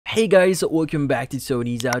Hey guys, welcome back to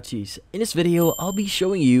Sony's Ouchies. In this video, I'll be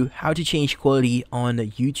showing you how to change quality on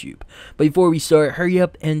YouTube. But before we start, hurry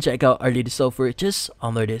up and check out our latest software just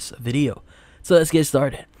under this video. So let's get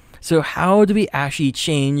started. So how do we actually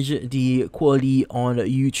change the quality on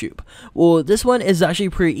YouTube? Well, this one is actually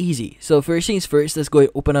pretty easy. So first things first, let's go and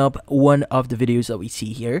open up one of the videos that we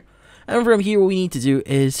see here. And from here, what we need to do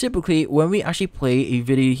is typically when we actually play a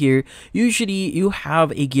video here, usually you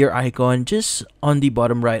have a gear icon just on the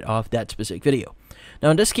bottom right of that specific video. Now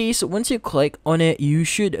in this case, once you click on it, you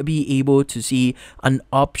should be able to see an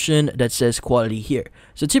option that says quality here.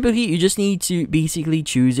 So typically, you just need to basically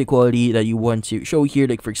choose a quality that you want to show here.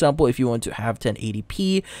 Like for example, if you want to have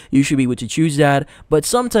 1080p, you should be able to choose that. But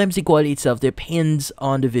sometimes the quality itself depends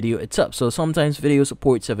on the video itself. So sometimes videos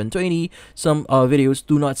support 720, some videos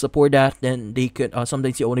do not support that. Then they could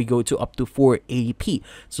sometimes you only go to up to 480p.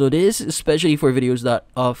 So this is especially for videos that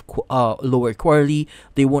of lower quality,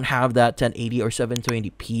 they won't have that 1080 or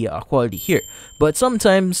 720p quality here. But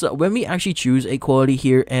sometimes when we actually choose a quality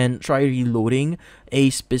here and try reloading a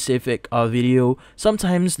specific video,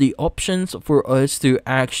 sometimes the options for us to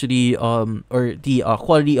actually or the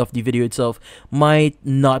quality of the video itself might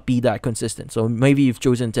not be that consistent. So maybe you've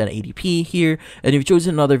chosen 1080p here and you've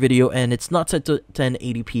chosen another video and it's not set to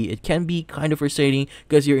 1080p. It can be kind of frustrating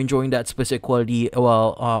because you're enjoying that specific quality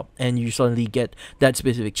and you suddenly get that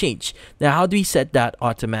specific change. Now how do we set that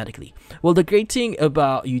automatically? Well, the great thing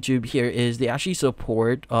about YouTube here is they actually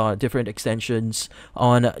support different extensions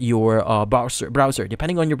on your browser,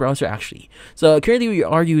 depending on your browser actually. So currently we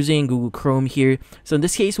are using Google Chrome here. So in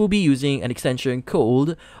this case, we'll be using an extension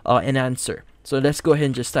called Enhancer. So let's go ahead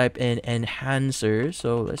and just type in Enhancer.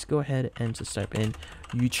 So let's go ahead and just type in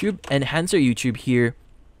YouTube, Enhancer YouTube here.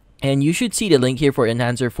 And you should see the link here for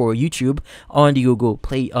Enhancer for YouTube on the Google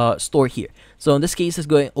Play Store here. So in this case, let's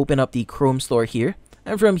go and open up the Chrome Store here.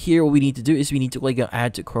 And from here, what we need to do is we need to click on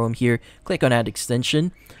Add to Chrome here, click on Add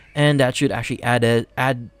Extension, and that should actually add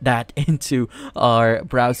that into our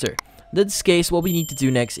browser. In this case, what we need to do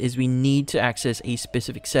next is we need to access a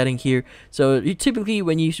specific setting here. So typically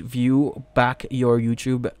when you view back your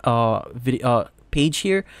YouTube video page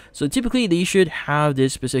here, so typically they should have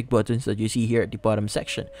this specific buttons that you see here at the bottom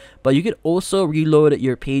section, but you could also reload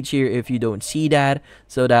your page here if you don't see that,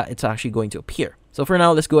 so that it's actually going to appear. So for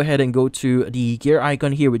now, let's go ahead and go to the gear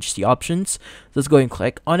icon here, which is the options. Let's go and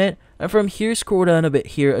click on it. And from here, scroll down a bit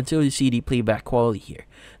here until you see the playback quality here.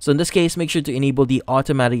 So in this case, make sure to enable the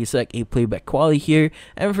automatically select a playback quality here.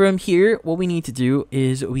 And from here, what we need to do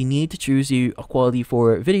is we need to choose the quality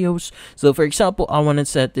for videos. So for example, I want to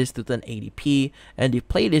set this to 1080p. And the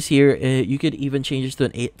playlist here, you could even change this to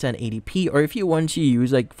an 1080p. Or if you want to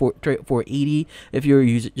use like 480, if you're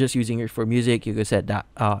just using it for music, you could set that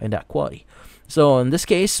in that quality. So in this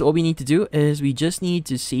case, what we need to do is we just need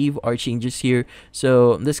to save our changes here.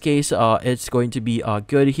 So in this case, it's going to be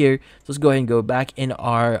good here. So let's go ahead and go back in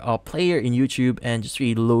our player in YouTube and just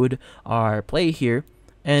reload our play here.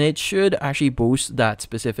 And it should actually boost that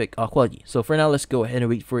specific quality. So for now, let's go ahead and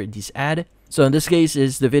wait for this ad. So in this case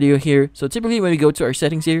is the video here. So typically when we go to our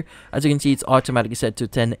settings here, as you can see, it's automatically set to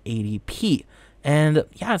 1080p. And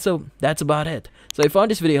yeah, so that's about it. So if you found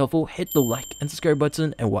this video helpful, hit the like and subscribe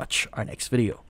button and watch our next video.